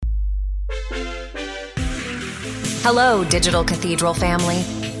Hello, Digital Cathedral family.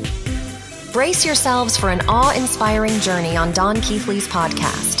 Brace yourselves for an awe-inspiring journey on Don Keathley's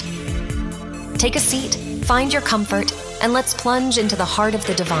podcast. Take a seat, find your comfort, and let's plunge into the heart of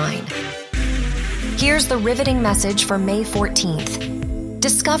the divine. Here's the riveting message for May 14th.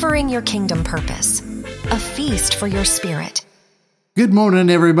 Discovering your kingdom purpose. A feast for your spirit. Good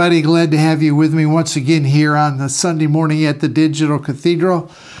morning, everybody. Glad to have you with me once again here on the Sunday morning at the Digital Cathedral.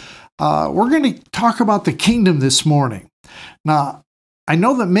 We're going to talk about the kingdom this morning. Now, I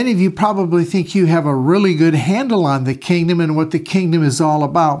know that many of you probably think you have a really good handle on the kingdom and what the kingdom is all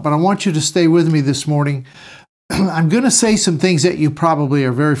about, but I want you to stay with me this morning. I'm going to say some things that you probably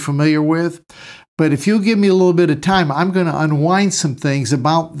are very familiar with, but if you'll give me a little bit of time, I'm going to unwind some things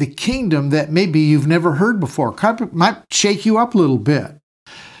about the kingdom that maybe you've never heard before. Might shake you up a little bit.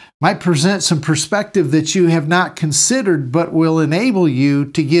 Might present some perspective that you have not considered, but will enable you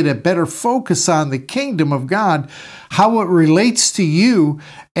to get a better focus on the kingdom of God, how it relates to you,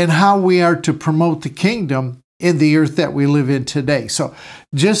 and how we are to promote the kingdom in the earth that we live in today. So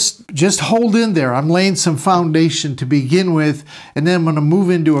just hold in there. I'm laying some foundation to begin with, and then I'm going to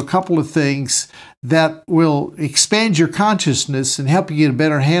move into a couple of things that will expand your consciousness and help you get a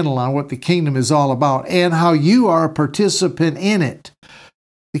better handle on what the kingdom is all about and how you are a participant in it.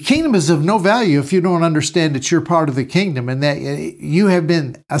 The kingdom is of no value if you don't understand that you're part of the kingdom and that you have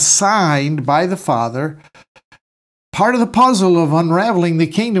been assigned by the Father part of the puzzle of unraveling the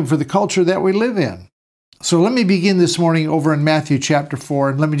kingdom for the culture that we live in. So let me begin this morning over in Matthew chapter 4,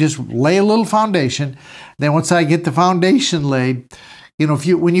 and let me just lay a little foundation. Then once I get the foundation laid,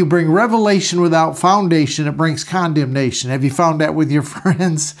 when you bring revelation without foundation, it brings condemnation. Have you found that with your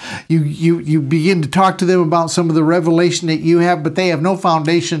friends? You begin to talk to them about some of the revelation that you have, but they have no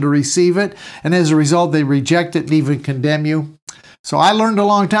foundation to receive it, and as a result, they reject it and even condemn you. So I learned a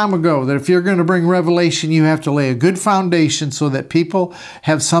long time ago that if you're going to bring revelation, you have to lay a good foundation so that people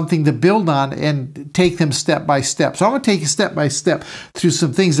have something to build on and take them step by step. So I'm going to take you step by step through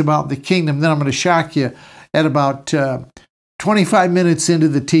some things about the kingdom. Then I'm going to shock you at about 25 minutes into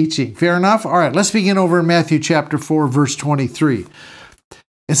the teaching. Fair enough? All right, let's begin over in Matthew chapter 4, verse 23.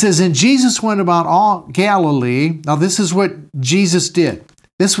 It says, "And Jesus went about all Galilee." Now this is what Jesus did.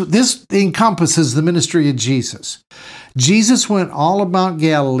 This encompasses the ministry of Jesus. Jesus went all about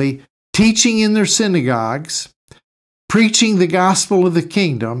Galilee, teaching in their synagogues, preaching the gospel of the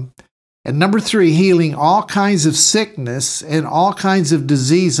kingdom, and number 3, healing all kinds of sickness and all kinds of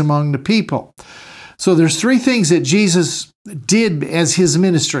disease among the people. So there's 3 things that Jesus did as his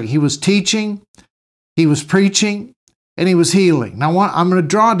ministry. He was teaching, he was preaching, and he was healing. Now I'm going to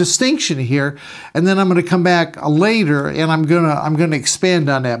draw a distinction here, and then I'm going to come back later, and I'm going to expand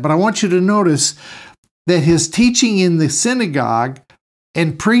on that. But I want you to notice that his teaching in the synagogue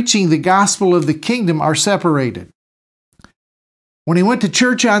and preaching the gospel of the kingdom are separated. When he went to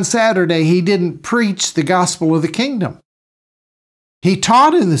church on Saturday, he didn't preach the gospel of the kingdom. He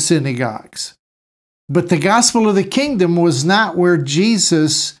taught in the synagogues. But the gospel of the kingdom was not where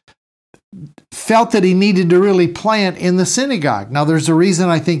Jesus felt that he needed to really plant in the synagogue. Now, there's a reason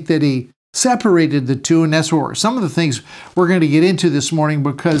I think that he separated the two, and that's what some of the things we're going to get into this morning,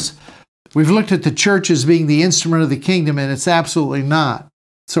 because we've looked at the church as being the instrument of the kingdom, and it's absolutely not.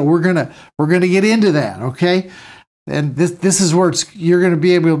 So we're going to get into that, okay? And this is where you're going to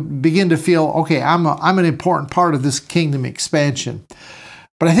be able to begin to feel, okay, I'm an important part of this kingdom expansion.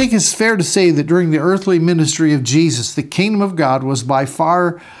 But I think it's fair to say that during the earthly ministry of Jesus, the kingdom of God was by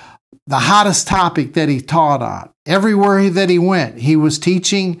far the hottest topic that he taught on. Everywhere that he went, he was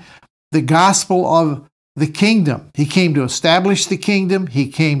teaching the gospel of the kingdom. He came to establish the kingdom. He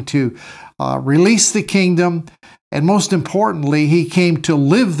came to release the kingdom. And most importantly, he came to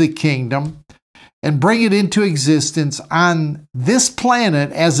live the kingdom and bring it into existence on this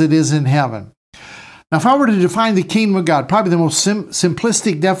planet as it is in heaven. Now, if I were to define the kingdom of God, probably the most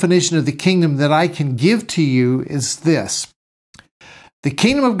simplistic definition of the kingdom that I can give to you is this. The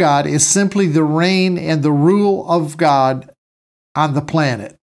kingdom of God is simply the reign and the rule of God on the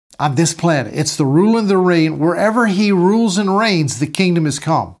planet, on this planet. It's the rule and the reign. Wherever he rules and reigns, the kingdom has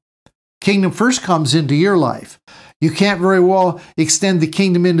come. Kingdom first comes into your life. You can't very well extend the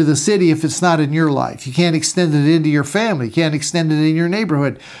kingdom into the city if it's not in your life. You can't extend it into your family. You can't extend it in your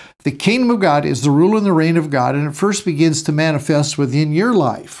neighborhood. The kingdom of God is the rule and the reign of God, and it first begins to manifest within your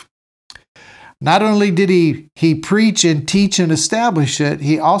life. Not only did he preach and teach and establish it,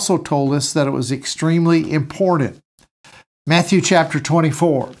 he also told us that it was extremely important. Matthew chapter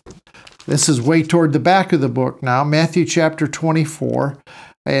 24. This is way toward the back of the book now. Matthew chapter 24.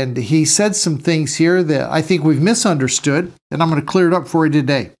 And he said some things here that I think we've misunderstood, and I'm going to clear it up for you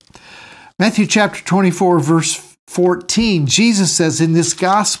today. Matthew chapter 24, verse 14, Jesus says, in this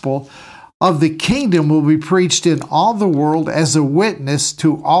gospel of the kingdom will be preached in all the world as a witness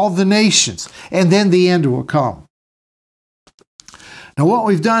to all the nations, and then the end will come. Now, what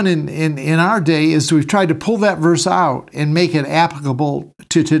we've done in our day is we've tried to pull that verse out and make it applicable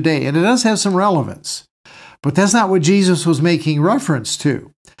to today, and it does have some relevance. But that's not what Jesus was making reference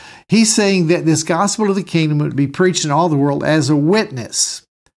to. He's saying that this gospel of the kingdom would be preached in all the world as a witness.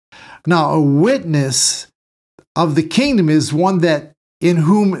 Now, a witness of the kingdom is one that in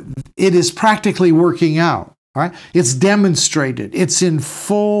whom it is practically working out. All right? It's demonstrated. It's in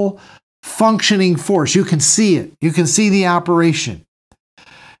full functioning force. You can see it. You can see the operation.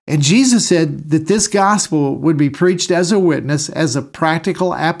 And Jesus said that this gospel would be preached as a witness, as a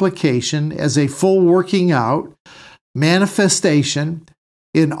practical application, as a full working out, manifestation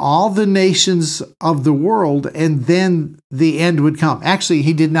in all the nations of the world, and then the end would come. Actually,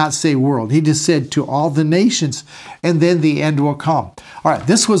 he did not say world. He just said to all the nations, and then the end will come. All right,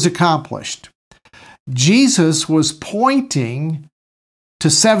 this was accomplished. Jesus was pointing to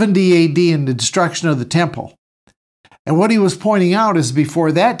 70 AD and the destruction of the temple. And what he was pointing out is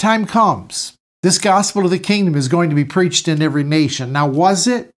before that time comes, this gospel of the kingdom is going to be preached in every nation. Now, was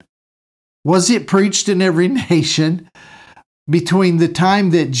it? Was it preached in every nation between the time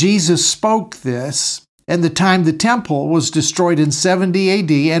that Jesus spoke this and the time the temple was destroyed in 70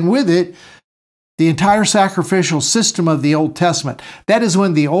 AD, and with it, the entire sacrificial system of the Old Testament? That is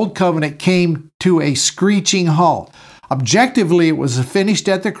when the Old Covenant came to a screeching halt. Objectively, it was finished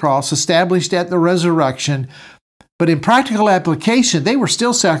at the cross, established at the resurrection, but in practical application, they were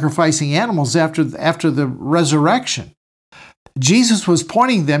still sacrificing animals after the resurrection. Jesus was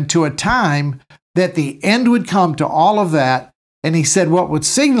pointing them to a time that the end would come to all of that, and he said what would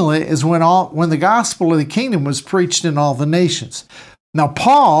signal it is when the gospel of the kingdom was preached in all the nations. Now,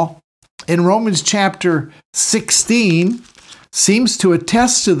 Paul, in Romans chapter 16, seems to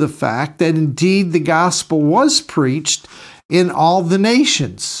attest to the fact that indeed the gospel was preached in all the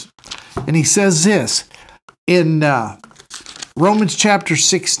nations. And he says this, in Romans chapter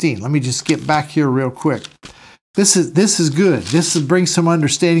 16. Let me just get back here real quick. This is good. This brings some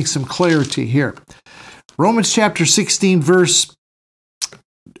understanding, some clarity here. Romans chapter 16, verse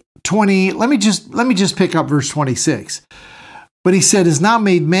 20. Let me just pick up verse 26. But he said, is now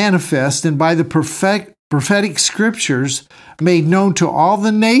made manifest and by the prophetic scriptures made known to all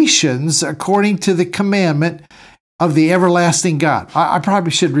the nations according to the commandment of the everlasting God. I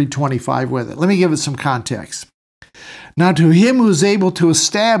probably should read 25 with it. Let me give it some context. Now to him who is able to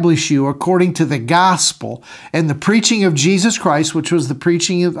establish you according to the gospel and the preaching of Jesus Christ, which was the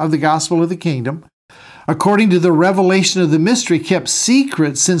preaching of the gospel of the kingdom, according to the revelation of the mystery kept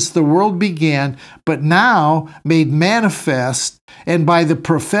secret since the world began, but now made manifest, and by the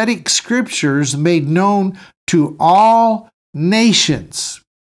prophetic scriptures made known to all nations.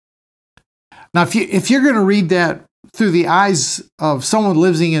 Now, if you're going to read that through the eyes of someone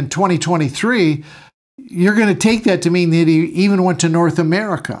living in 2023, you're going to take that to mean that he even went to North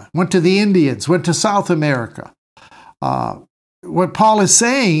America, went to the Indians, went to South America. What Paul is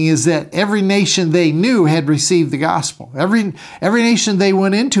saying is that every nation they knew had received the gospel. Every nation they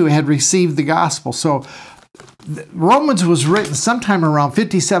went into had received the gospel. So Romans was written sometime around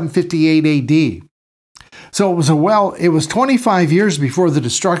 57, 58 AD. So it was 25 years before the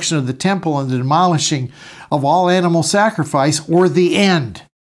destruction of the temple and the demolishing of all animal sacrifice, or the end.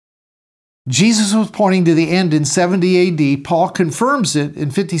 Jesus was pointing to the end in 70 AD. Paul confirms it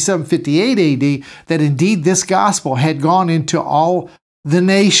in 57, 58 AD that indeed this gospel had gone into all the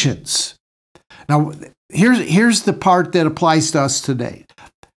nations. Now, here's the part that applies to us today.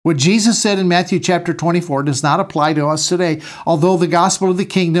 What Jesus said in Matthew chapter 24 does not apply to us today, although the gospel of the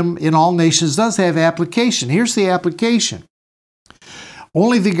kingdom in all nations does have application. Here's the application.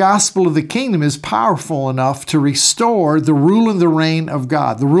 Only the gospel of the kingdom is powerful enough to restore the rule and the reign of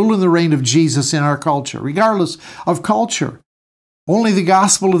God, the rule and the reign of Jesus in our culture, regardless of culture. Only the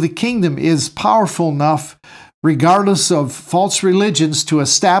gospel of the kingdom is powerful enough, regardless of false religions, to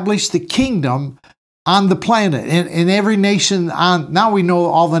establish the kingdom on the planet, in every nation. Now we know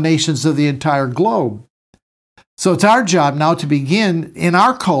all the nations of the entire globe. So it's our job now to begin in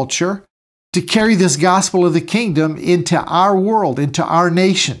our culture to carry this gospel of the kingdom into our world, into our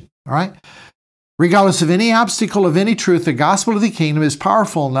nation. All right? Regardless of any obstacle of any truth, the gospel of the kingdom is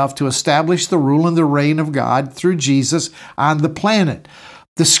powerful enough to establish the rule and the reign of God through Jesus on the planet.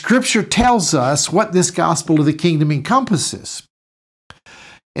 The scripture tells us what this gospel of the kingdom encompasses.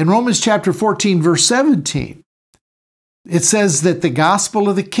 In Romans chapter 14, verse 17, it says that the gospel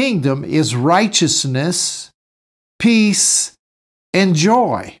of the kingdom is righteousness, peace, and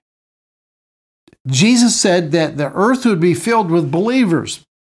joy. Jesus said that the earth would be filled with believers,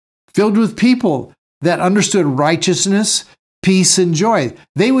 filled with people that understood righteousness, peace, and joy.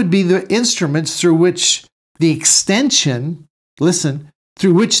 They would be the instruments through which the extension,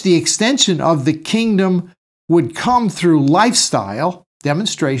 through which the extension of the kingdom would come through lifestyle,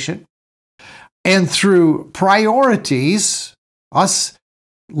 demonstration, and through priorities, us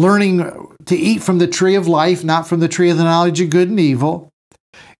learning to eat from the tree of life, not from the tree of the knowledge of good and evil,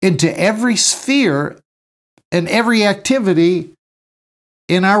 into every sphere and every activity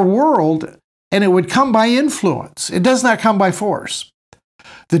in our world, and it would come by influence. It does not come by force.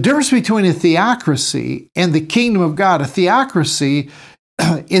 The difference between a theocracy and the kingdom of God, a theocracy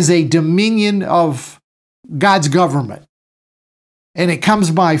is a dominion of God's government. And it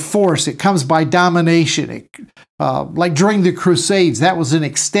comes by force. It comes by domination. Like during the Crusades, that was an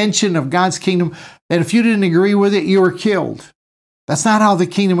extension of God's kingdom. And if you didn't agree with it, you were killed. That's not how the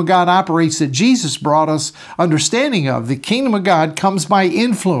kingdom of God operates that Jesus brought us understanding of. The kingdom of God comes by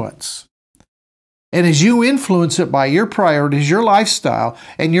influence. And as you influence it by your priorities, your lifestyle,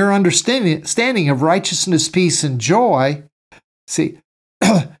 and your understanding of righteousness, peace, and joy, see,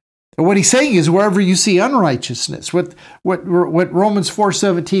 what he's saying is wherever you see unrighteousness, what Romans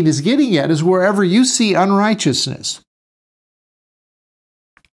 4:17 is getting at is wherever you see unrighteousness,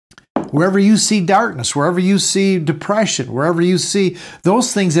 wherever you see darkness, wherever you see depression, wherever you see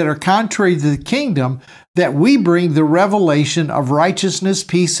those things that are contrary to the kingdom, that we bring the revelation of righteousness,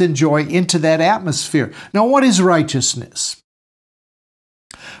 peace, and joy into that atmosphere. Now, what is righteousness?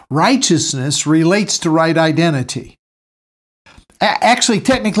 Righteousness relates to right identity. Actually,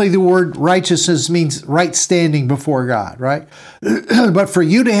 technically, the word righteousness means right standing before God, right? But for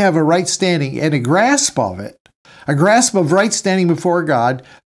you to have a right standing and a grasp of it, a grasp of right standing before God,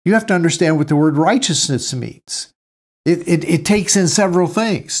 you have to understand what the word righteousness means. It takes in several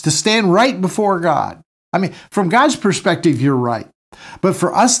things. To stand right before God. I mean, from God's perspective, you're right. But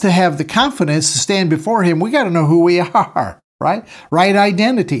for us to have the confidence to stand before Him, we got to know who we are, right? Right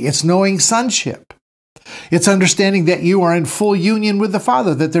identity. It's knowing sonship. It's understanding that you are in full union with the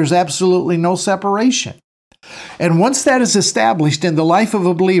Father, that there's absolutely no separation. And once that is established in the life of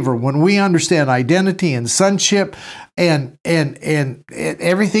a believer, when we understand identity and sonship and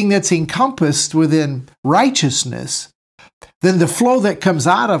everything that's encompassed within righteousness, then the flow that comes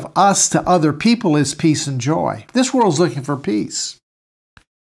out of us to other people is peace and joy. This world's looking for peace.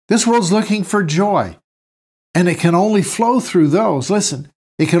 This world's looking for joy. And it can only flow through those. Listen,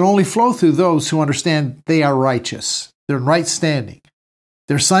 it can only flow through those who understand they are righteous. They're in right standing.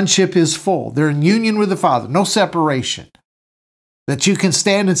 Their sonship is full. They're in union with the Father. No separation. That you can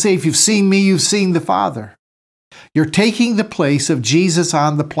stand and say, if you've seen me, you've seen the Father. You're taking the place of Jesus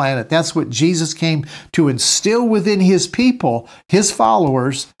on the planet. That's what Jesus came to instill within His people, His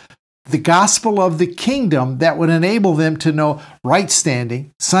followers, the gospel of the kingdom that would enable them to know right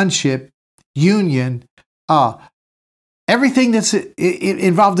standing, sonship, union, everything that's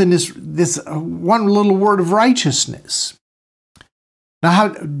involved in this one little word of righteousness. Now, how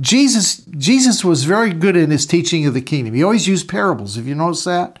Jesus was very good in His teaching of the kingdom. He always used parables. Have you noticed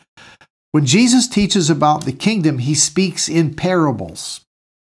that? When Jesus teaches about the kingdom, He speaks in parables.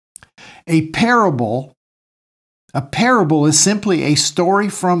 A parable is simply a story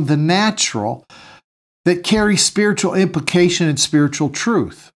from the natural that carries spiritual implication and spiritual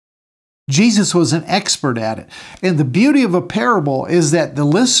truth. Jesus was an expert at it. And the beauty of a parable is that the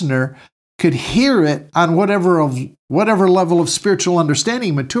listener could hear it on whatever level of spiritual understanding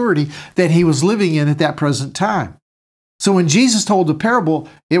and maturity that he was living in at that present time. So when Jesus told the parable,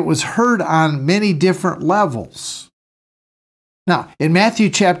 it was heard on many different levels. Now, in Matthew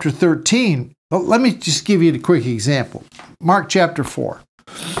chapter 13, let me just give you a quick example. Mark chapter 4.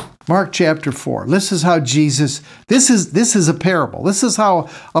 Mark chapter 4. This is how Jesus, this is a parable. This is how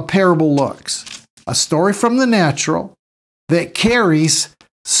a parable looks. A story from the natural that carries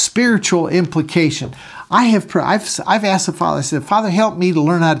spiritual implication. I've asked the Father, I said, Father, help me to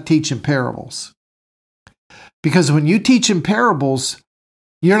learn how to teach in parables. Because when you teach in parables,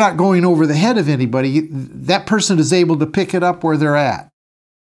 you're not going over the head of anybody. That person is able to pick it up where they're at.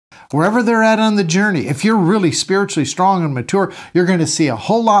 Wherever they're at on the journey, if you're really spiritually strong and mature, you're going to see a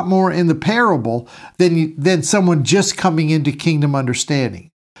whole lot more in the parable than someone just coming into kingdom understanding.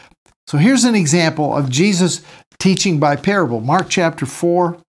 So here's an example of Jesus teaching by parable. Mark chapter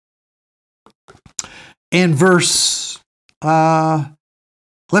 4 and verse, let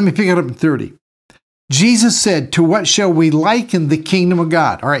me pick it up in 30. Jesus said, to what shall we liken the kingdom of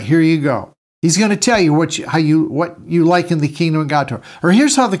God? All right, here you go. He's going to tell you what you liken the kingdom of God to. Or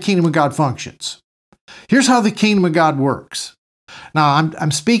here's how the kingdom of God functions. Here's how the kingdom of God works. Now,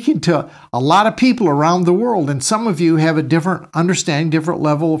 I'm speaking to a lot of people around the world, and some of you have a different understanding, different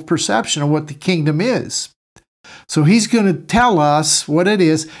level of perception of what the kingdom is. So he's going to tell us what it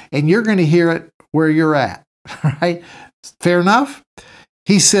is, and you're going to hear it where you're at, right? Fair enough?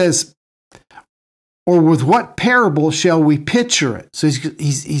 He says, or with what parable shall we picture it? So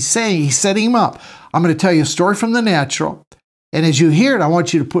he's saying, he's setting him up. I'm going to tell you a story from the natural, and as you hear it, I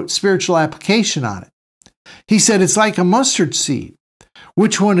want you to put spiritual application on it. He said, it's like a mustard seed,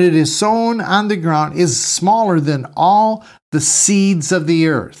 which when it is sown on the ground is smaller than all the seeds of the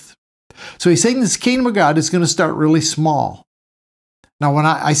earth. So he's saying this kingdom of God is going to start really small. Now, when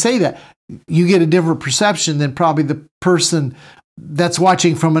I say that, you get a different perception than probably the person that's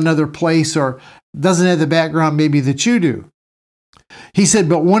watching from another place or doesn't have the background maybe that you do. He said,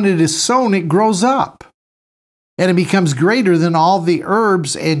 but when it is sown, it grows up and it becomes greater than all the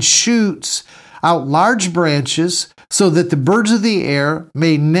herbs and shoots out large branches so that the birds of the air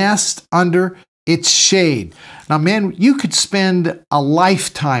may nest under its shade. Now, man, you could spend a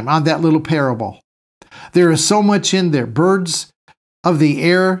lifetime on that little parable. There is so much in there. Birds of the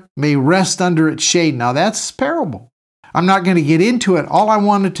air may rest under its shade. Now, that's parable. I'm not going to get into it. All I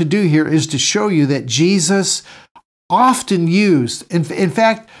wanted to do here is to show you that Jesus often used, in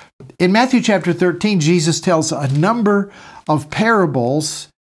fact, in Matthew chapter 13, Jesus tells a number of parables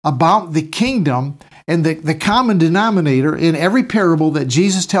about the kingdom, and the common denominator in every parable that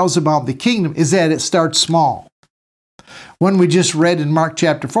Jesus tells about the kingdom is that it starts small. One we just read in Mark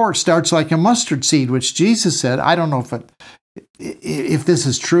chapter 4, it starts like a mustard seed, which Jesus said, I don't know if this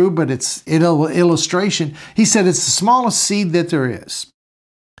is true, but it's an illustration. He said it's the smallest seed that there is.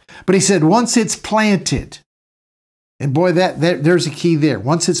 But he said once it's planted, and boy, there's a key there.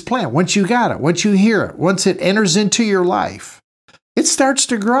 Once it's planted, once you got it, once you hear it, once it enters into your life, it starts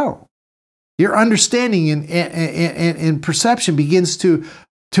to grow. Your understanding and perception begins to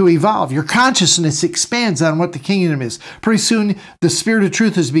evolve. Your consciousness expands on what the kingdom is. Pretty soon, the Spirit of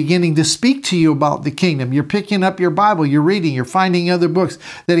truth is beginning to speak to you about the kingdom. You're picking up your Bible, you're reading, you're finding other books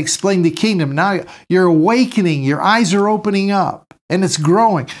that explain the kingdom. Now you're awakening, your eyes are opening up, and it's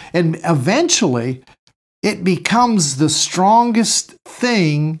growing. And eventually, it becomes the strongest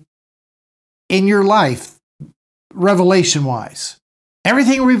thing in your life, revelation-wise.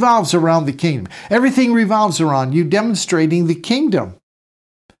 Everything revolves around the kingdom. Everything revolves around you demonstrating the kingdom.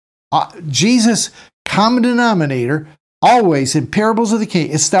 Jesus, common denominator, always in parables of the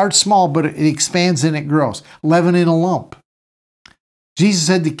king, it starts small, but it expands and it grows. Leaven in a lump. Jesus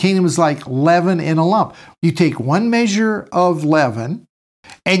said the kingdom is like leaven in a lump. You take one measure of leaven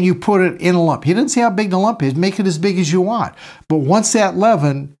and you put it in a lump. He didn't say how big the lump is. Make it as big as you want. But once that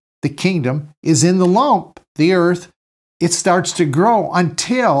leaven, the kingdom, is in the lump, the earth, it starts to grow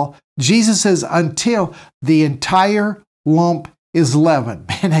until, Jesus says, until the entire lump is leavened.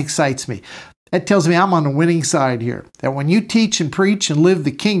 Man, that excites me. That tells me I'm on the winning side here. That when you teach and preach and live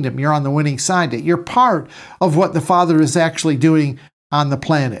the kingdom, you're on the winning side. That you're part of what the Father is actually doing on the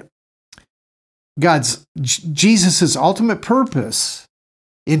planet. Jesus' ultimate purpose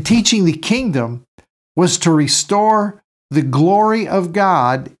in teaching the kingdom was to restore the glory of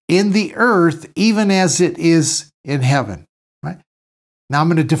God in the earth, even as it is in heaven. Right? Now I'm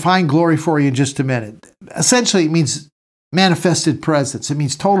going to define glory for you in just a minute. Essentially, it means manifested presence. It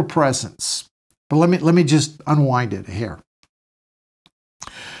means total presence. But let me just unwind it here.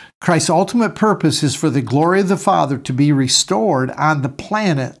 Christ's ultimate purpose is for the glory of the Father to be restored on the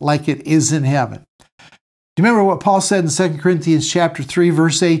planet like it is in heaven. Do you remember what Paul said in 2 Corinthians chapter 3,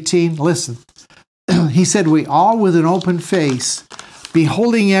 verse 18? Listen. He said, we all with an open face,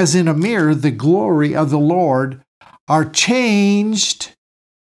 beholding as in a mirror the glory of the Lord, are changed,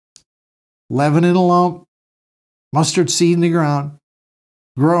 leaven in a lump, mustard seed in the ground,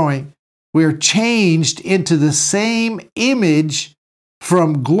 growing. We are changed into the same image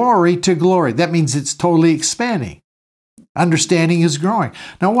from glory to glory. That means it's totally expanding. Understanding is growing.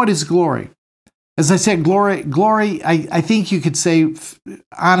 Now, what is glory? As I said, glory, I think you could say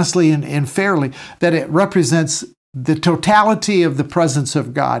honestly and fairly that it represents the totality of the presence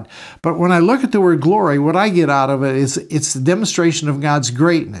of God. But when I look at the word glory, what I get out of it is it's the demonstration of God's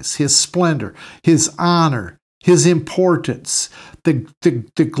greatness, His splendor, His honor, His importance.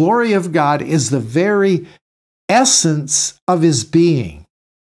 The glory of God is the very essence of His being.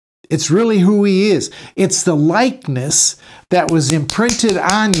 It's really who He is. It's the likeness that was imprinted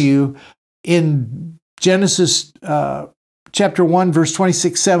on you in Genesis chapter 1, verse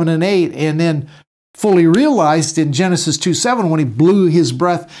 26, 7, and 8, and then fully realized in Genesis 2:7 when He blew His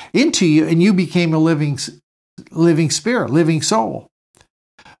breath into you and you became a living spirit, living soul.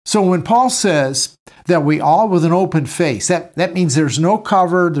 So when Paul says that we all with an open face, that means there's no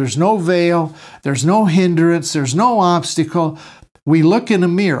cover, there's no veil, there's no hindrance, there's no obstacle. We look in a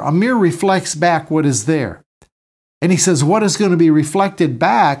mirror. A mirror reflects back what is there. And he says what is going to be reflected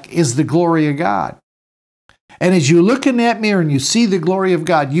back is the glory of God. And as you look in that mirror and you see the glory of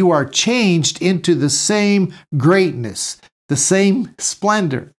God, you are changed into the same greatness, the same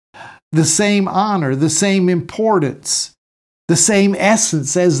splendor, the same honor, the same importance, the same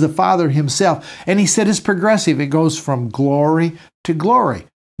essence as the Father himself. And he said it's progressive. It goes from glory to glory.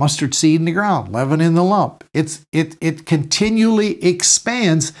 Mustard seed in the ground, leaven in the lump. It continually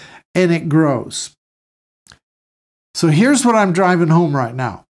expands and it grows. So here's what I'm driving home right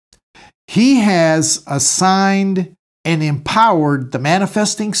now. He has assigned and empowered the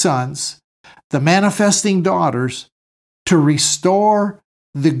manifesting sons, the manifesting daughters, to restore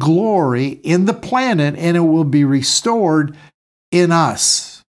the glory in the planet, and it will be restored in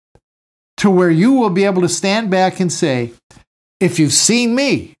us, to where you will be able to stand back and say, if you've seen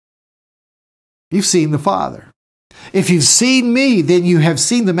me, you've seen the Father. If you've seen me, then you have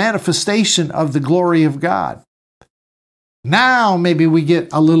seen the manifestation of the glory of God. Now maybe we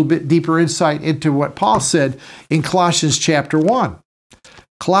get a little bit deeper insight into what Paul said in Colossians chapter 1.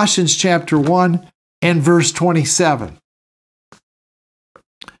 Colossians chapter 1 and verse 27.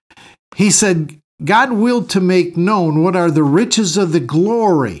 He said, God willed to make known what are the riches of the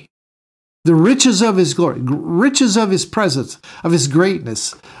glory, the riches of his glory, riches of his presence, of his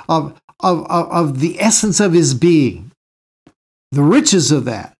greatness, of the essence of his being, the riches of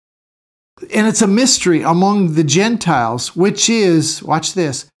that. And it's a mystery among the Gentiles, which is, watch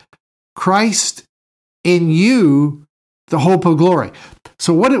this, Christ in you, the hope of glory.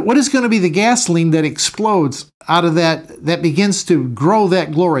 So what is going to be the gasoline that explodes out of that begins to grow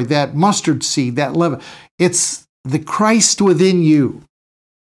that glory, that mustard seed, that leaven? It's the Christ within you.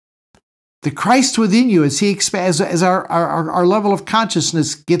 The Christ within you, as he expands, as our level of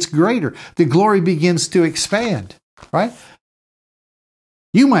consciousness gets greater, the glory begins to expand, right?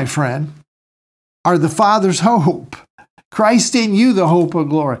 You, my friend, are the Father's hope. Christ in you, the hope of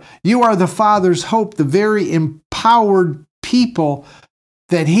glory. You are the Father's hope, the very empowered people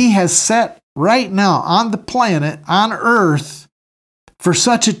that he has set right now on the planet, on earth, for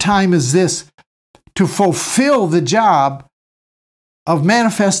such a time as this, to fulfill the job of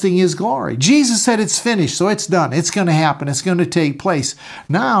manifesting his glory. Jesus said it's finished, so it's done. It's going to happen. It's going to take place.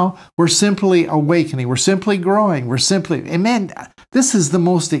 Now we're simply awakening. We're simply growing. We're simply, amen. This is the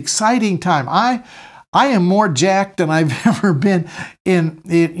most exciting time. I am more jacked than I've ever been in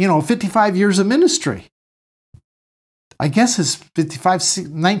 55 years of ministry. I guess it's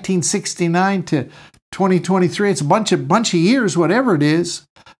 1969 to 2023. It's a bunch of years, whatever it is.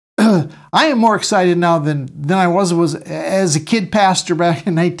 I am more excited now than I was as a kid pastor back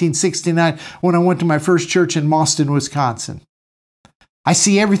in 1969 when I went to my first church in Mauston, Wisconsin. I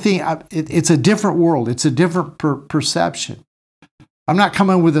see everything. It's a different world. It's a different perception. I'm not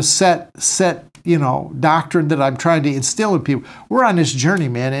coming with a set doctrine that I'm trying to instill in people. We're on this journey,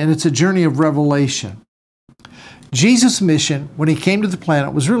 man, and it's a journey of revelation. Jesus' mission when he came to the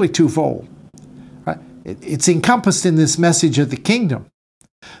planet was really twofold. Right? It's encompassed in this message of the kingdom.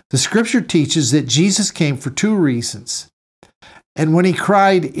 The scripture teaches that Jesus came for two reasons. And when he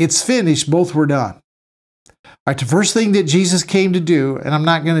cried, it's finished, both were done. All right, the first thing that Jesus came to do, and I'm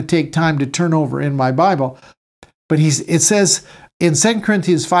not going to take time to turn over in my Bible, but it says in 2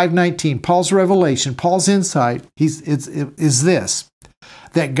 Corinthians 5:19, Paul's revelation, Paul's insight is this,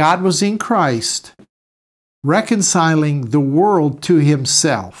 that God was in Christ reconciling the world to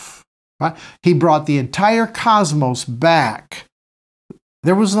himself. Right? He brought the entire cosmos back.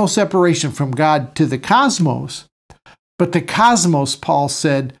 There was no separation from God to the cosmos, but the cosmos, Paul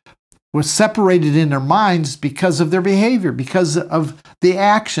said, was separated in their minds because of their behavior, because of the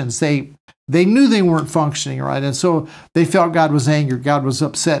actions. They knew they weren't functioning right, and so they felt God was angry, God was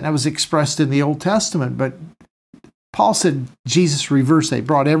upset, and that was expressed in the Old Testament. But Paul said Jesus reversed that. He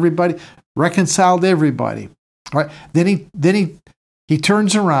brought everybody, reconciled everybody. All right? Then he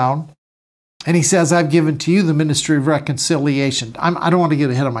turns around and he says, I've given to you the ministry of reconciliation. I don't want to get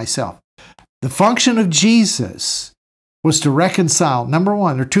ahead of myself. The function of Jesus was to reconcile. Number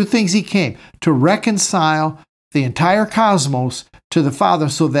one, there are two things he came, to reconcile the entire cosmos to the Father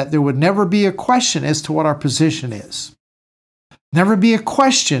so that there would never be a question as to what our position is. Never be a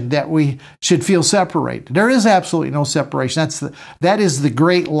question that we should feel separated. There is absolutely no separation. That is the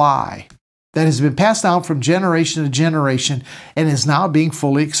great lie that has been passed down from generation to generation and is now being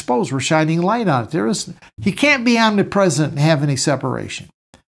fully exposed. We're shining light on it. He can't be omnipresent and have any separation.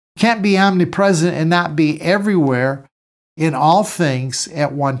 Can't be omnipresent and not be everywhere in all things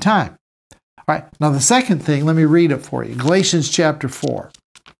at one time. All right, now the second thing, let me read it for you. Galatians chapter 4.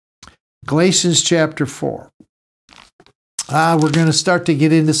 Galatians chapter 4. We're going to start to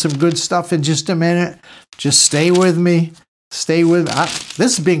get into some good stuff in just a minute. Just stay with me. Stay with me.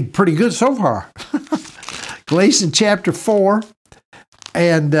 This is being pretty good so far. Galatians chapter 4.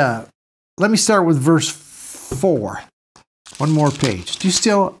 And let me start with verse 4. One more page. Do you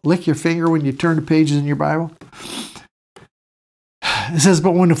still lick your finger when you turn to pages in your Bible? It says,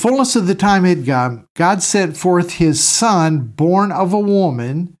 but when the fullness of the time had come, God sent forth his Son, born of a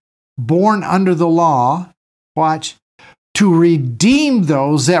woman, born under the law, watch, to redeem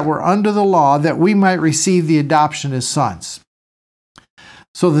those that were under the law, that we might receive the adoption as sons.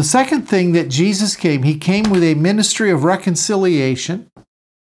 So the second thing that Jesus came, he came with a ministry of reconciliation,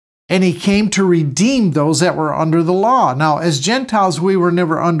 and he came to redeem those that were under the law. Now, as Gentiles, we were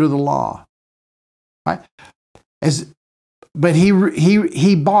never under the law, right? But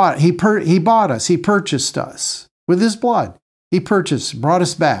he bought us. He purchased us with his blood. He purchased, brought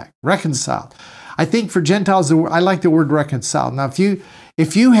us back, reconciled. I think for Gentiles, I like the word reconciled. Now,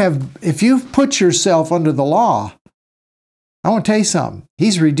 if you've put yourself under the law, I want to tell you something.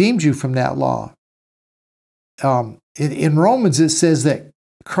 He's redeemed you from that law. In Romans, it says that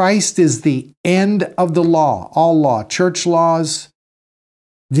Christ is the end of the law, all law, church laws,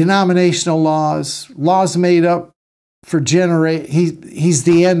 denominational laws, laws made up for he's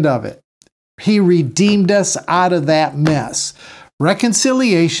the end of it. He redeemed us out of that mess.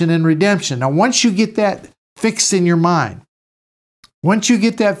 Reconciliation and redemption. Now, once you get that fixed in your mind, all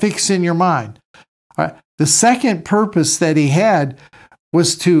right, the second purpose that he had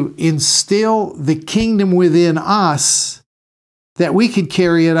was to instill the kingdom within us that we could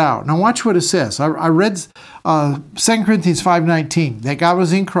carry it out. Now watch what it says. I read 2 Corinthians 5:19, that God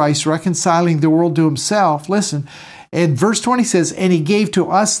was in Christ reconciling the world to himself. Listen, and verse 20 says, and he gave to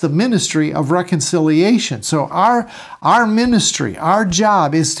us the ministry of reconciliation. So our ministry, our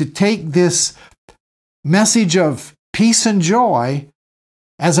job is to take this message of peace and joy.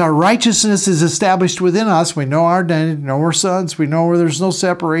 As our righteousness is established within us, we know our identity, we know we're sons, we know where there's no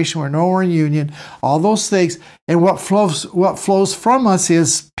separation, we know we're in union, all those things. And what flows from us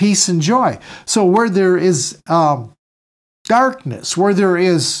is peace and joy. So where there is darkness, where there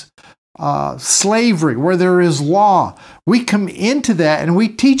is slavery, where there is law, we come into that and we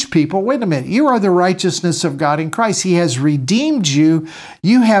teach people, wait a minute, you are the righteousness of God in Christ. He has redeemed you.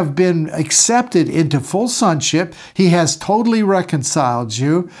 You have been accepted into full sonship. He has totally reconciled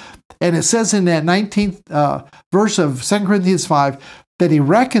you. And it says in that 19th verse of 2 Corinthians 5 that he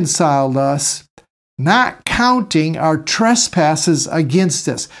reconciled us, not counting our trespasses against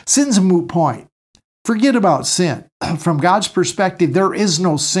us. Sin's a moot point. Forget about sin. From God's perspective, there is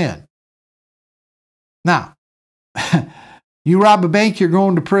no sin. Now, you rob a bank, you're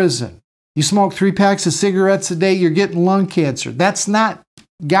going to prison. You smoke 3 packs of cigarettes a day, you're getting lung cancer. That's not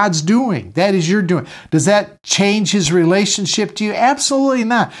God's doing. That is your doing. Does that change his relationship to you? Absolutely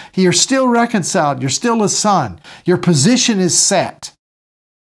not. You're still reconciled. You're still a son. Your position is set.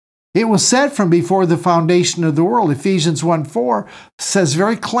 It was set from before the foundation of the world. Ephesians 1:4 says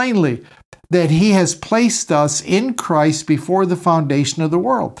very plainly that he has placed us in Christ before the foundation of the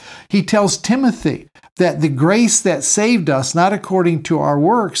world. He tells Timothy that the grace that saved us, not according to our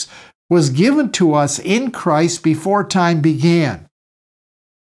works, was given to us in Christ before time began.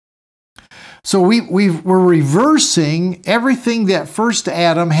 So we're reversing everything that first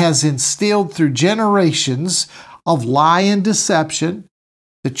Adam has instilled through generations of lie and deception.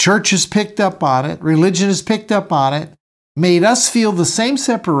 The church has picked up on it. Religion has picked up on it. Made us feel the same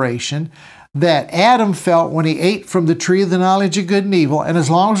separation that Adam felt when he ate from the tree of the knowledge of good and evil. And as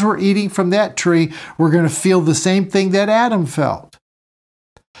long as we're eating from that tree, we're going to feel the same thing that Adam felt.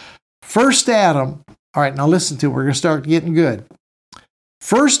 First Adam, all right, now listen to it. We're going to start getting good.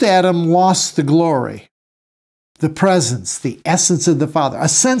 First Adam lost the glory, the presence, the essence of the Father, a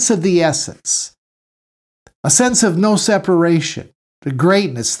sense of the essence, a sense of no separation, the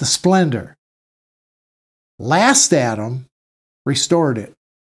greatness, the splendor. Last Adam restored it,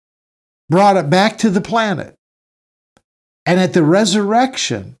 brought it back to the planet. And at the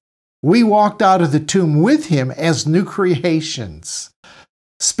resurrection, we walked out of the tomb with him as new creations.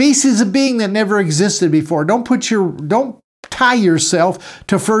 Species of being that never existed before. Don't tie yourself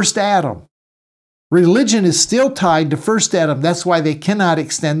to first Adam. Religion is still tied to first Adam. That's why they cannot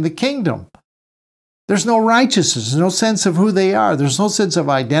extend the kingdom. There's no righteousness. There's no sense of who they are. There's no sense of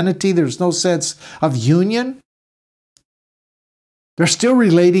identity. There's no sense of union. They're still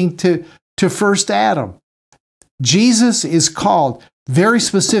relating to first Adam. Jesus is called very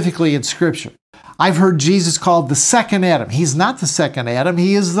specifically in Scripture. I've heard Jesus called the second Adam. He's not the second Adam.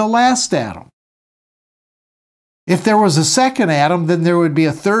 He is the last Adam. If there was a second Adam, then there would be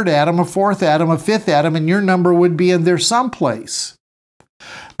a third Adam, a fourth Adam, a fifth Adam, and your number would be in there someplace.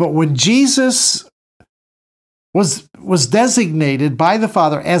 But when Jesus was designated by the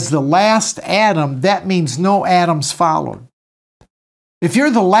Father as the last Adam, that means no Adams followed. If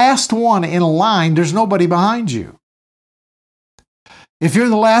you're the last one in a line, there's nobody behind you. If you're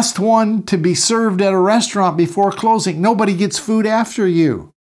the last one to be served at a restaurant before closing, nobody gets food after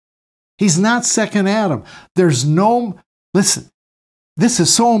you. He's not second Adam. Listen, this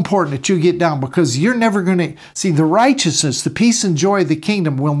is so important that you get down, because you're never going to see the righteousness, the peace and joy of the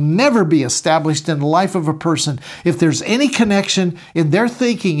kingdom will never be established in the life of a person if there's any connection in their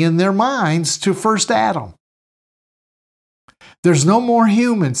thinking, in their minds, to first Adam. There's no more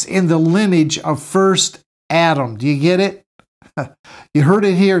humans in the lineage of first Adam. Do you get it? You heard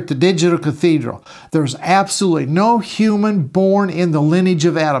it here at the Digital Cathedral. There's absolutely no human born in the lineage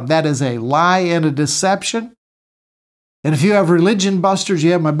of Adam. That is a lie and a deception. And if you have Religion Busters,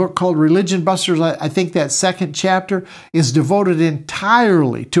 you have my book called Religion Busters. I think that second chapter is devoted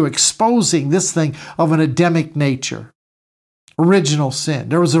entirely to exposing this thing of an Adamic nature. Original sin.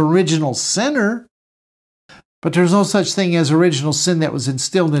 There was an original sinner, but there's no such thing as original sin that was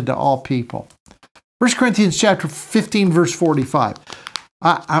instilled into all people. 1 Corinthians chapter 15, verse 45.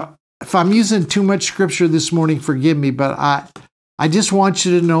 If I'm using too much scripture this morning, forgive me, but I just want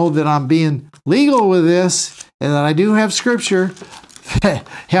you to know that I'm being legal with this and that I do have scripture to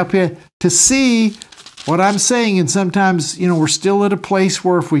help you to see what I'm saying. And sometimes, we're still at a place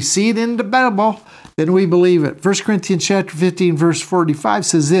where if we see it in the Bible, then we believe it. 1 Corinthians chapter 15, verse 45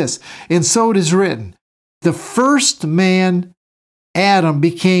 says this, "And so it is written, the first man, Adam,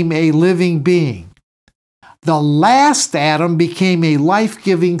 became a living being. The last Adam became a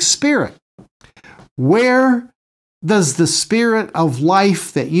life-giving spirit." Where does the spirit of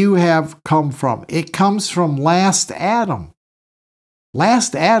life that you have come from? It comes from last Adam.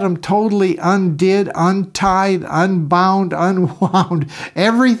 Last Adam totally undid, untied, unbound, unwound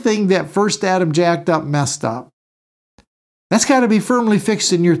everything that first Adam jacked up, messed up. That's got to be firmly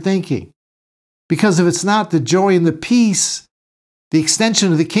fixed in your thinking. Because if it's not, the joy and the peace, the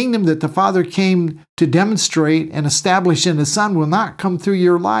extension of the kingdom that the Father came to demonstrate and establish in the Son will not come through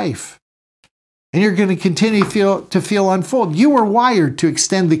your life. And you're going to continue to feel unfold. You were wired to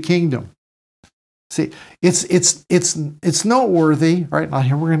extend the kingdom. See, it's noteworthy. All right, now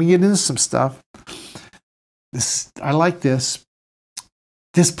here we're going to get into some stuff. I like this.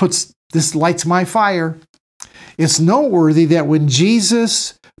 This lights my fire. It's noteworthy that when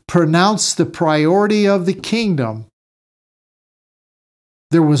Jesus pronounced the priority of the kingdom,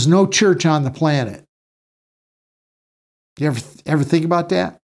 there was no church on the planet. You ever think about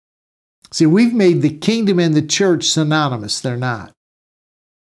that? See, we've made the kingdom and the church synonymous. They're not.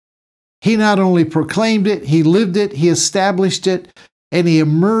 He not only proclaimed it, he lived it, he established it, and he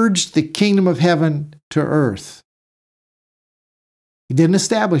emerged the kingdom of heaven to earth. He didn't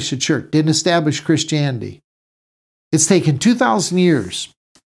establish a church, didn't establish Christianity. It's taken 2,000 years.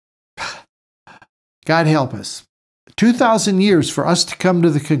 God help us. 2,000 years for us to come to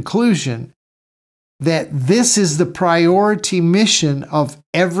the conclusion that this is the priority mission of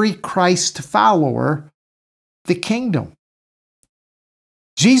every Christ follower, the kingdom.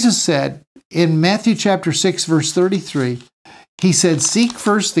 Jesus said in Matthew chapter 6, verse 33, he said, "Seek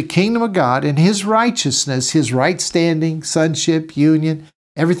first the kingdom of God and his righteousness," his right standing, sonship, union,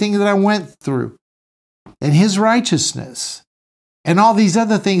 everything that I went through, and his righteousness. And all these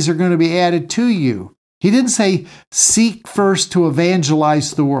other things are going to be added to you. He didn't say, seek first to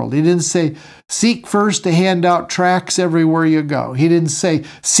evangelize the world. He didn't say, seek first to hand out tracts everywhere you go. He didn't say,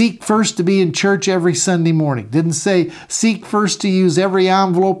 seek first to be in church every Sunday morning. Didn't say, seek first to use every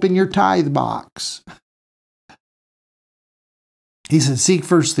envelope in your tithe box. He said, seek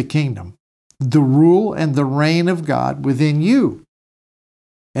first the kingdom, the rule and the reign of God within you.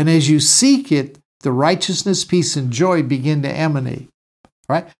 And as you seek it, the righteousness, peace, and joy begin to emanate.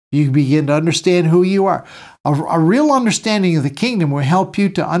 Right? You begin to understand who you are. A real understanding of the kingdom will help you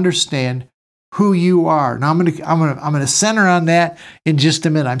to understand who you are. Now I'm going to center on that in just a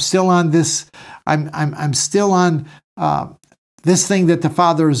minute. I'm still on this. I'm still on this thing that the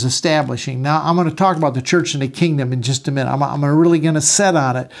Father is establishing. Now I'm going to talk about the church and the kingdom in just a minute. I'm really going to set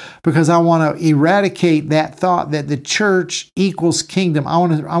on it because I want to eradicate that thought that the church equals kingdom. I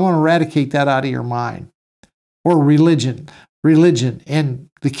want to eradicate that out of your mind. Or religion. Religion and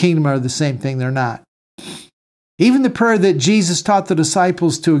the kingdom are the same thing. They're not. Even the prayer that Jesus taught the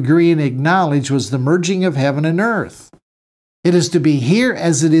disciples to agree and acknowledge was the merging of heaven and earth. It is to be here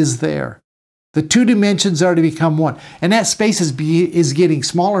as it is there. The two dimensions are to become one. And that space is getting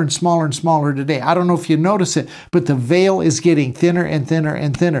smaller and smaller and smaller today. I don't know if you notice it, but the veil is getting thinner and thinner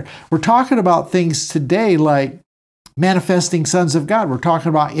and thinner. We're talking about things today like manifesting sons of God. We're talking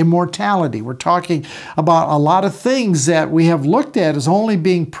about immortality. We're talking about a lot of things that we have looked at as only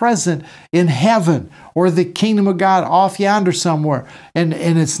being present in heaven or the kingdom of God off yonder somewhere. And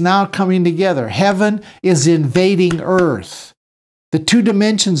it's now coming together. Heaven is invading earth. The two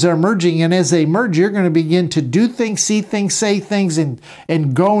dimensions are merging, and as they merge, you're going to begin to do things, see things, say things,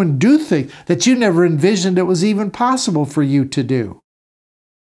 and go and do things that you never envisioned it was even possible for you to do.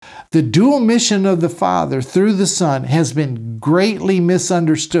 The dual mission of the Father through the Son has been greatly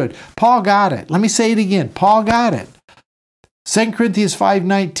misunderstood. Paul got it. Let me say it again. Paul got it. 2 Corinthians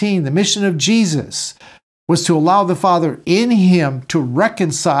 5:19, the mission of Jesus was to allow the Father in Him to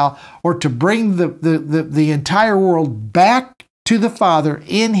reconcile or to bring the entire world back to the Father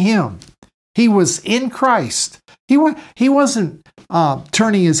in Him. He was in Christ. He wasn't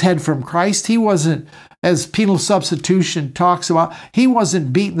turning his head from Christ. He wasn't, as penal substitution talks about, he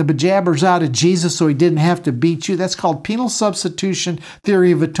wasn't beating the bejabbers out of Jesus so he didn't have to beat you. That's called penal substitution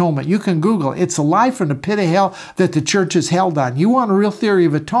theory of atonement. You can Google it. It's a lie from the pit of hell that the church is held on. You want a real theory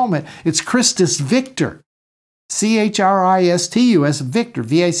of atonement? It's Christus Victor. Christus, Victor,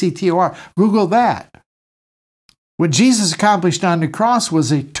 Victor. Google that. What Jesus accomplished on the cross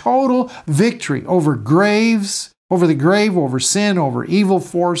was a total victory over graves, over the grave, over sin, over evil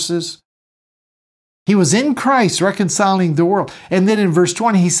forces. He was in Christ reconciling the world. And then in verse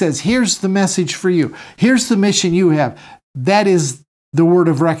 20, he says, here's the message for you. Here's the mission you have. That is the word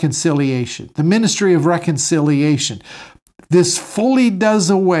of reconciliation, the ministry of reconciliation. This fully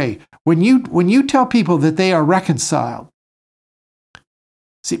does away. When you tell people that they are reconciled,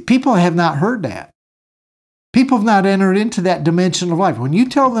 see, people have not heard that. People have not entered into that dimension of life. When you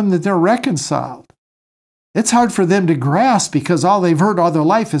tell them that they're reconciled, it's hard for them to grasp because all they've heard all their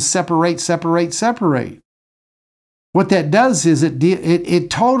life is separate, separate, separate. What that does is it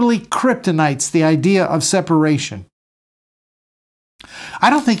totally kryptonites the idea of separation. I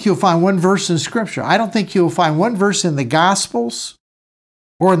don't think you'll find one verse in Scripture. I don't think you'll find one verse in the Gospels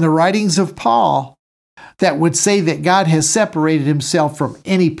or in the writings of Paul that would say that God has separated Himself from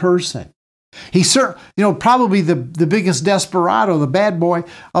any person. He probably the biggest desperado, the bad boy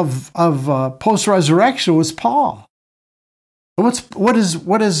of post-resurrection was Paul. What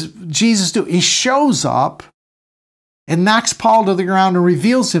does Jesus do? He shows up and knocks Paul to the ground and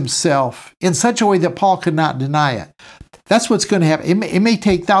reveals Himself in such a way that Paul could not deny it. That's what's going to happen. It may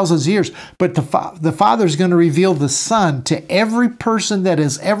take thousands of years, but the Father is going to reveal the Son to every person that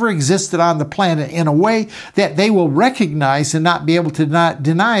has ever existed on the planet in a way that they will recognize and not be able to not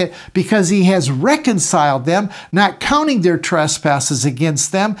deny it because He has reconciled them, not counting their trespasses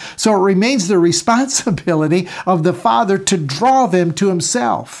against them. So it remains the responsibility of the Father to draw them to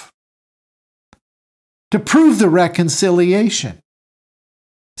Himself, to prove the reconciliation.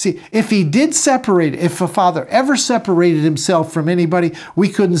 See, if He did separate, if a Father ever separated Himself from anybody, we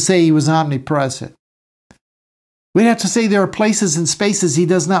couldn't say He was omnipresent. We'd have to say there are places and spaces He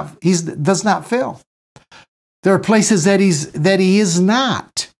does not fill. There are places that He is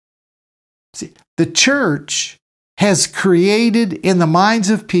not. See, the church has created in the minds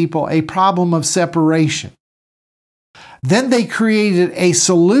of people a problem of separation. Then they created a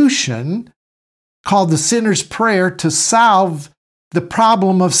solution called the sinner's prayer to solve the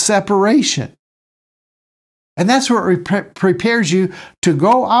problem of separation. And that's what prepares you to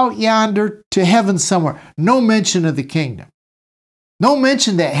go out yonder to heaven somewhere. No mention of the kingdom. No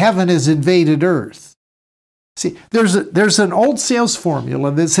mention that heaven has invaded earth. See, there's an old sales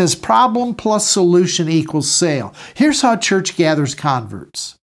formula that says problem plus solution equals sale. Here's how church gathers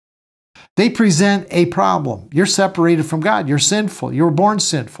converts. They present a problem. You're separated from God. You're sinful. You were born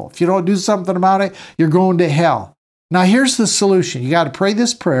sinful. If you don't do something about it, you're going to hell. Now, here's the solution. You got to pray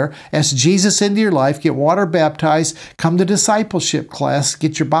this prayer, ask Jesus into your life, get water baptized, come to discipleship class,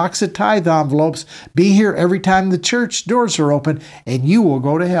 get your box of tithe envelopes, be here every time the church doors are open, and you will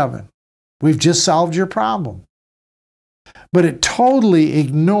go to heaven. We've just solved your problem. But it totally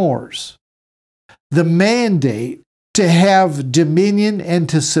ignores the mandate to have dominion and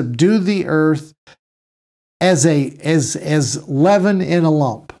to subdue the earth as leaven in a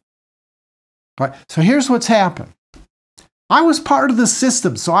lump. All right, so here's what's happened. I was part of the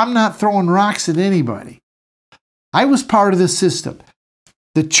system, so I'm not throwing rocks at anybody. I was part of the system.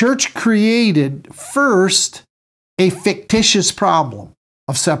 The church created first a fictitious problem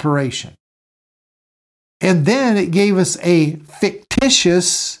of separation. And then it gave us a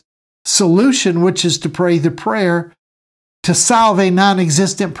fictitious solution, which is to pray the prayer to solve a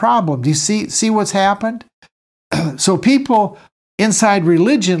non-existent problem. Do you see what's happened? So people inside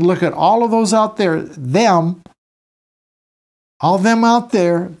religion look at all of those out there, all of them out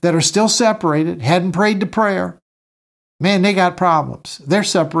there that are still separated, hadn't prayed the prayer. Man, they got problems. They're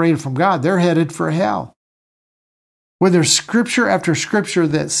separated from God. They're headed for hell. When there's scripture after scripture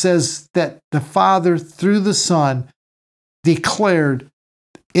that says that the Father, through the Son, declared,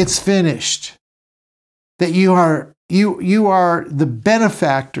 it's finished. That you are the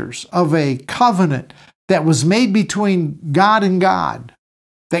benefactors of a covenant that was made between God and God,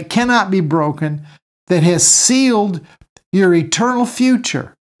 that cannot be broken, that has sealed your eternal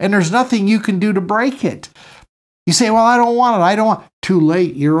future. And there's nothing you can do to break it. You say, well, I don't want it. Too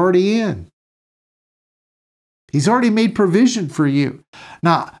late. You're already in. He's already made provision for you.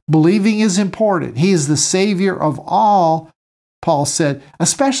 Now, believing is important. He is the Savior of all, Paul said,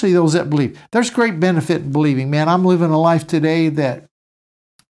 especially those that believe. There's great benefit in believing. Man, I'm living a life today that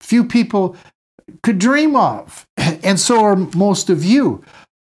few people could dream of. And so are most of you.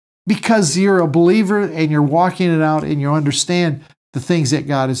 Because you're a believer and you're walking it out and you understand the things that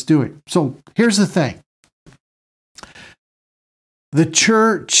God is doing. So here's the thing. The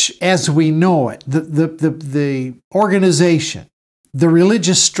church as we know it, the organization, the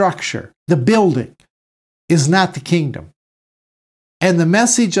religious structure, the building is not the kingdom. And the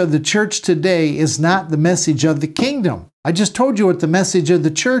message of the church today is not the message of the kingdom. I just told you what the message of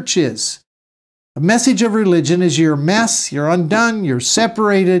the church is. The message of religion is you're a mess, you're undone, you're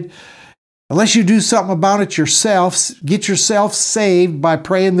separated. Unless you do something about it yourself, get yourself saved by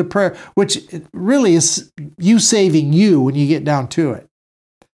praying the prayer, which really is you saving you when you get down to it.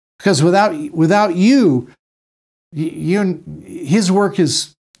 Because without you, his work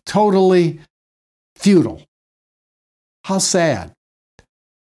is totally futile. How sad.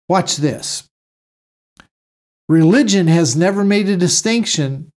 Watch this. Religion has never made a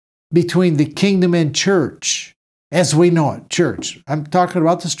distinction between the kingdom and church, as we know it, church. I'm talking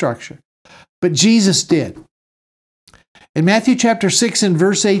about the structure. But Jesus did. In Matthew chapter 6 and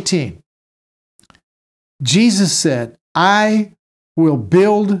verse 18, Jesus said, I will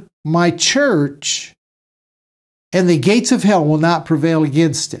build my church, and the gates of hell will not prevail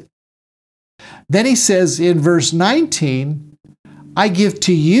against it. Then he says in verse 19, I give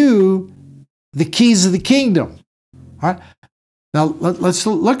to you the keys of the kingdom. All right? Now, let's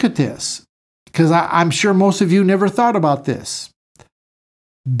look at this, because I'm sure most of you never thought about this.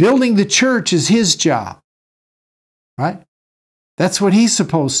 Building the church is his job, right? That's what he's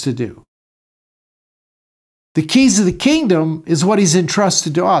supposed to do. The keys of the kingdom is what he's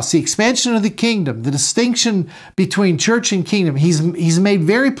entrusted to us. The expansion of the kingdom, the distinction between church and kingdom, he's made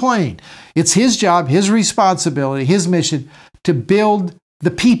very plain. It's his job, his responsibility, his mission to build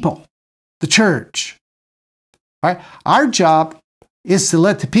the people, the church. All right? Our job is to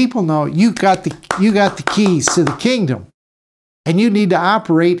let the people know you got the keys to the kingdom. And you need to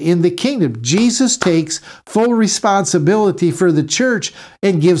operate in the kingdom. Jesus takes full responsibility for the church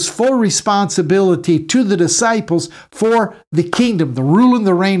and gives full responsibility to the disciples for the kingdom, the rule and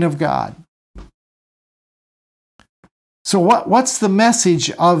the reign of God. So what's the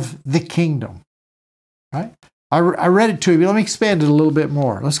message of the kingdom? Right? I read it to you. Let me expand it a little bit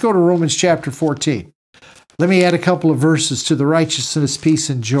more. Let's go to Romans chapter 14. Let me add a couple of verses to the righteousness,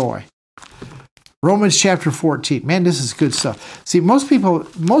 peace, and joy. Romans chapter 14. Man, this is good stuff. See, most people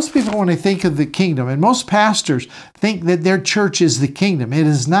when they think of the kingdom, and most pastors think that their church is the kingdom. It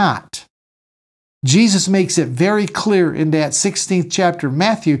is not. Jesus makes it very clear in that 16th chapter of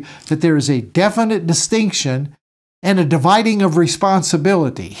Matthew that there is a definite distinction and a dividing of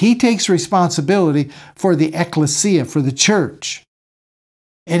responsibility. He takes responsibility for the ecclesia, for the church.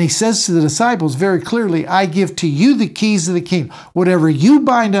 And he says to the disciples very clearly, I give to you the keys of the kingdom. Whatever you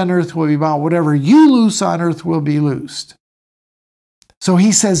bind on earth will be bound. Whatever you loose on earth will be loosed. So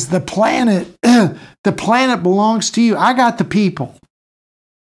he says, the planet belongs to you. I got the people.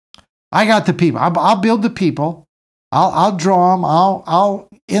 I'll build the people. I'll draw them. I'll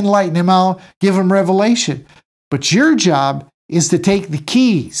enlighten them. I'll give them revelation. But your job is to take the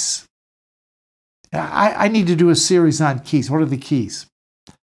keys. I need to do a series on keys. What are the keys?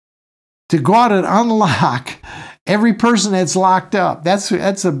 To go out and unlock every person that's locked up. That's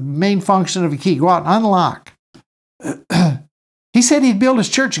a main function of a key. Go out and unlock. He said he'd build his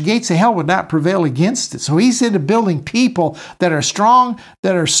church, and gates of hell would not prevail against it. So he's into building people that are strong,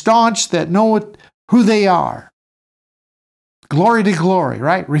 that are staunch, that know who they are. Glory to glory,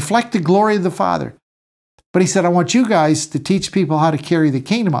 right? Reflect the glory of the Father. But he said, I want you guys to teach people how to carry the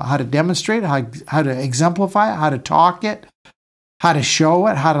kingdom out, how to demonstrate it, how to exemplify it, how to talk it, how to show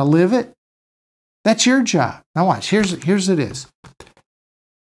it, how to live it. That's your job. Now watch, here's it is.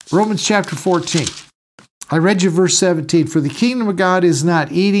 Romans chapter 14. I read you verse 17. For the kingdom of God is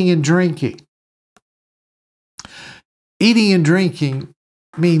not eating and drinking. Eating and drinking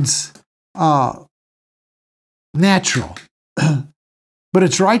means natural. But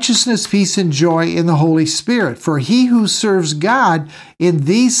it's righteousness, peace, and joy in the Holy Spirit. For he who serves God in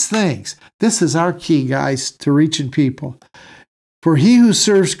these things, this is our key, guys, to reaching people. For he who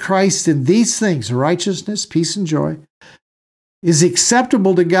serves Christ in these things, righteousness, peace, and joy, is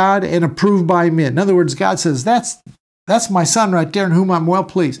acceptable to God and approved by men. In other words, God says, that's my son right there in whom I'm well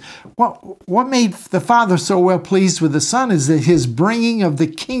pleased. What made the Father so well pleased with the Son is that his bringing of the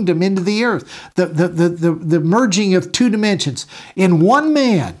kingdom into the earth, the merging of two dimensions. In one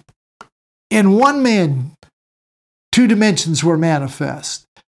man, two dimensions were manifest.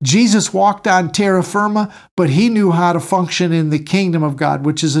 Jesus walked on terra firma, but he knew how to function in the kingdom of God,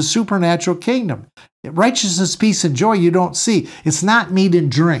 which is a supernatural kingdom. Righteousness, peace, and joy you don't see. It's not meat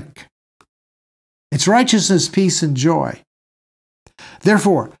and drink. It's righteousness, peace, and joy.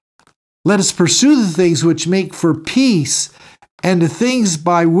 Therefore, let us pursue the things which make for peace and the things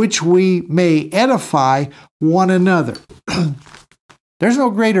by which we may edify one another. There's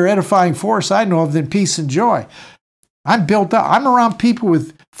no greater edifying force I know of than peace and joy. I'm built up. I'm around people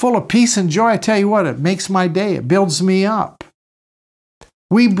full of peace and joy. I tell you what, it makes my day. It builds me up.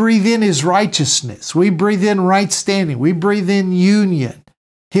 We breathe in his righteousness. We breathe in right standing. We breathe in union,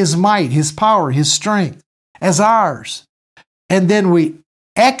 his might, his power, his strength as ours. And then we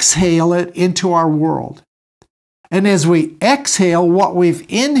exhale it into our world. And as we exhale what we've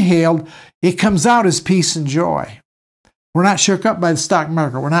inhaled, it comes out as peace and joy. We're not shook up by the stock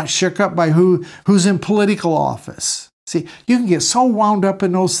market. We're not shook up by who's in political office. See, you can get so wound up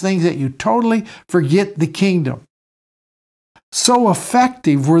in those things that you totally forget the kingdom. So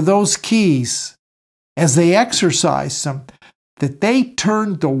effective were those keys as they exercised them that they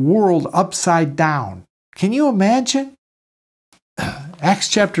turned the world upside down. Can you imagine? Acts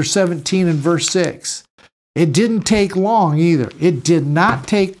chapter 17 and verse 6. It didn't take long either. It did not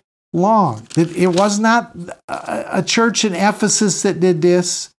take long. It was not a church in Ephesus that did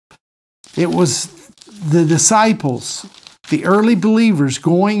this. It was the disciples, the early believers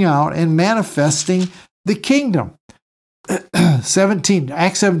going out and manifesting the kingdom. Acts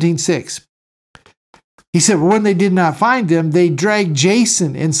 17:6. He said, when they did not find them, they dragged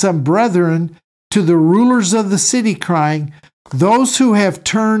Jason and some brethren to the rulers of the city, crying, those who have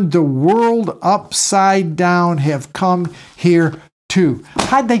turned the world upside down have come here too.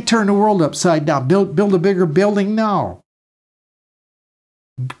 How'd they turn the world upside down? Build a bigger building? No.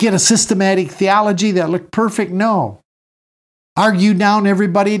 Get a systematic theology that looked perfect? No. Argue down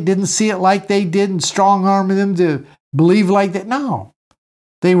everybody that didn't see it like they did and strong-arm them to believe like that? No.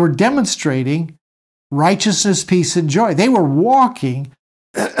 They were demonstrating righteousness, peace, and joy. They were walking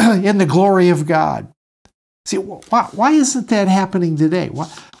in the glory of God. See, why isn't that happening today?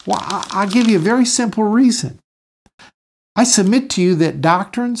 I'll give you a very simple reason. I submit to you that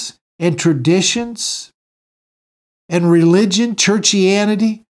doctrines and traditions and religion,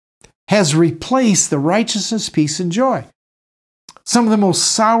 churchianity, has replaced the righteousness, peace, and joy. Some of the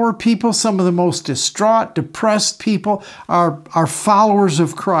most sour people, some of the most distraught, depressed people are followers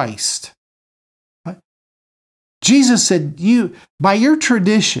of Christ. Jesus said, by your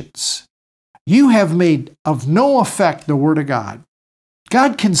traditions, you have made of no effect the Word of God.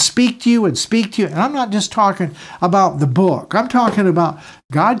 God can speak to you, and I'm not just talking about the book. I'm talking about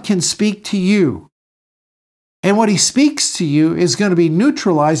God can speak to you. And what he speaks to you is going to be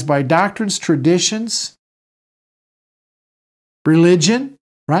neutralized by doctrines, traditions, religion,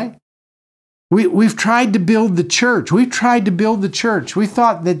 right? We've tried to build the church. We thought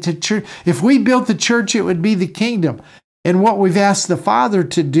that the church, if we built the church, it would be the kingdom. And what we've asked the Father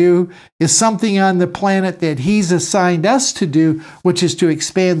to do is something on the planet that he's assigned us to do, which is to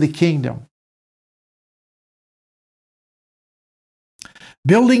expand the kingdom.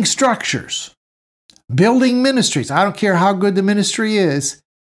 Building structures, building ministries, I don't care how good the ministry is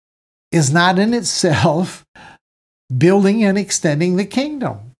not in itself building and extending the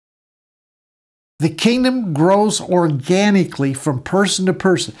kingdom. The kingdom grows organically from person to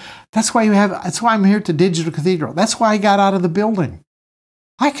person. That's why I'm here at the Digital Cathedral. That's why I got out of the building.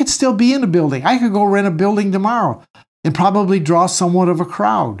 I could still be in a building. I could go rent a building tomorrow and probably draw somewhat of a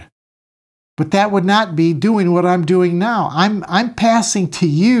crowd. But that would not be doing what I'm doing now. I'm passing to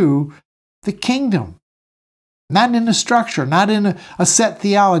you the kingdom. Not in a structure, not in a set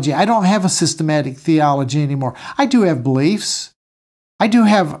theology. I don't have a systematic theology anymore. I do have beliefs. I do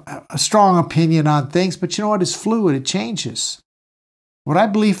have a strong opinion on things, but you know what? It's fluid. It changes. What I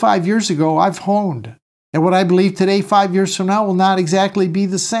believed 5 years ago, I've honed. And what I believe today, 5 years from now, will not exactly be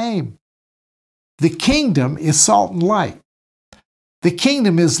the same. The kingdom is salt and light. The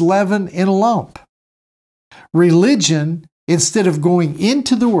kingdom is leaven in a lump. Religion, instead of going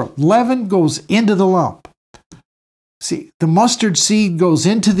into the world, leaven goes into the lump. See, the mustard seed goes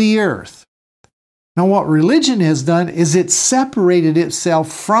into the earth. Now, what religion has done is it separated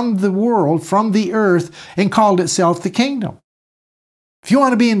itself from the world, from the earth, and called itself the kingdom. If you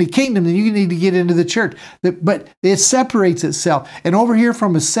want to be in the kingdom, then you need to get into the church. But it separates itself. And over here,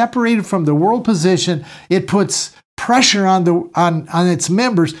 from a separated from the world position, it puts pressure on its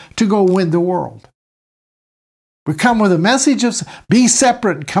members to go win the world. We come with a message of be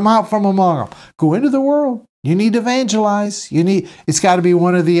separate and come out from among them. Go into the world. You need to evangelize. It's got to be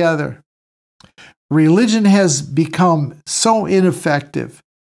one or the other. Religion has become so ineffective,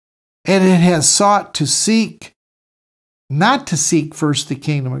 and it has sought to seek, not to seek first the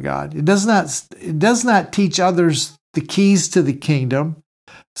kingdom of God. It does not teach others the keys to the kingdom,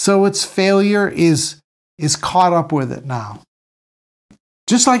 so its failure is caught up with it now.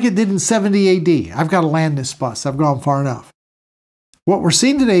 Just like it did in 70 AD. I've got to land this bus. I've gone far enough. What we're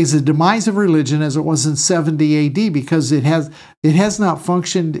seeing today is the demise of religion as it was in 70 AD because it has not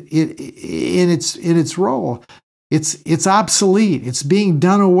functioned in its role. It's obsolete. It's being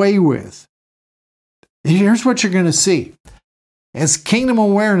done away with. Here's what you're going to see. As kingdom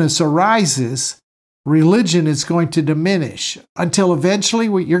awareness arises, religion is going to diminish until eventually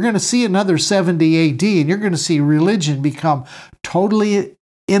you're going to see another 70 AD and you're going to see religion become totally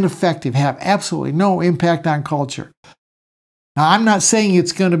ineffective, have absolutely no impact on culture. Now, I'm not saying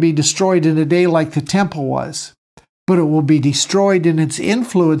it's going to be destroyed in a day like the temple was, but it will be destroyed in its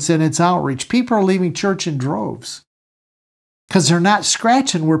influence and its outreach. People are leaving church in droves because they're not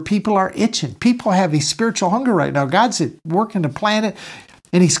scratching where people are itching. People have a spiritual hunger right now. God's working the planet,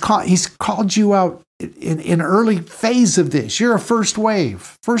 and He's called you out in early phase of this. You're a first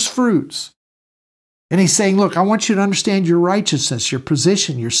wave, first fruits. And He's saying, look, I want you to understand your righteousness, your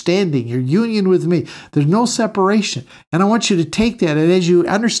position, your standing, your union with me. There's no separation. And I want you to take that. And as you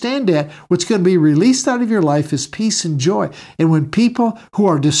understand that, what's going to be released out of your life is peace and joy. And when people who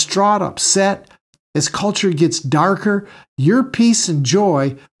are distraught, upset, as culture gets darker, your peace and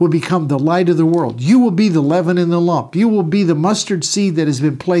joy will become the light of the world. You will be the leaven in the lump. You will be the mustard seed that has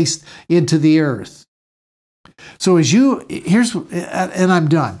been placed into the earth. So and I'm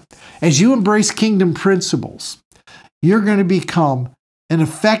done. As you embrace kingdom principles, you're going to become an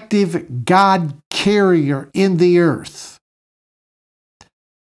effective God carrier in the earth.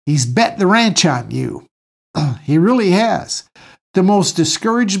 He's bet the ranch on you. He really has. The most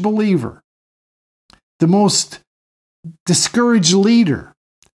discouraged believer, the most discouraged leader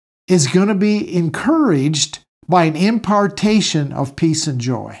is going to be encouraged by an impartation of peace and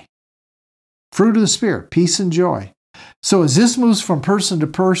joy. Fruit of the Spirit, peace and joy. So as this moves from person to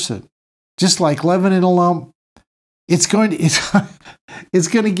person, just like leaven in a lump, it's going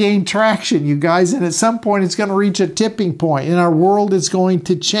to gain traction, you guys. And at some point, it's going to reach a tipping point, and our world is going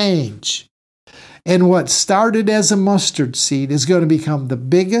to change. And what started as a mustard seed is going to become the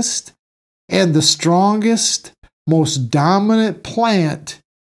biggest and the strongest, most dominant plant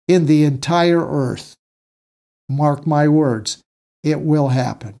in the entire earth. Mark my words, it will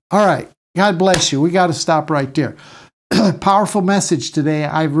happen. All right. God bless you. We got to stop right there. Powerful message today.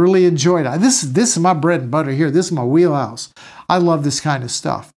 I really enjoyed it. This is my bread and butter here. This is my wheelhouse. I love this kind of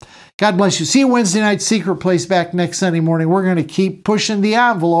stuff. God bless you. See you Wednesday night, Secret Place, back next Sunday morning. We're going to keep pushing the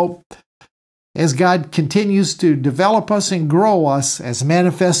envelope as God continues to develop us and grow us as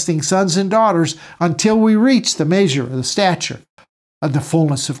manifesting sons and daughters until we reach the measure of the stature of the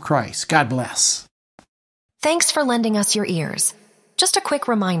fullness of Christ. God bless. Thanks for lending us your ears. Just a quick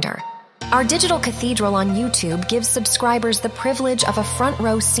reminder. Our Digital Cathedral on YouTube gives subscribers the privilege of a front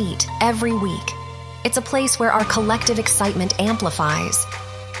row seat every week. It's a place where our collective excitement amplifies.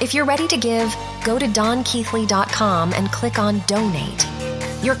 If you're ready to give, go to donkeithley.com and click on Donate.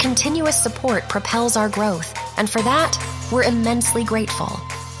 Your continuous support propels our growth, and for that, we're immensely grateful.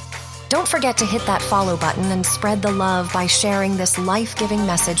 Don't forget to hit that follow button and spread the love by sharing this life-giving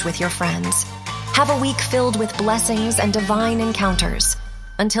message with your friends. Have a week filled with blessings and divine encounters.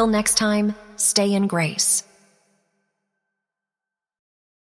 Until next time, stay in grace.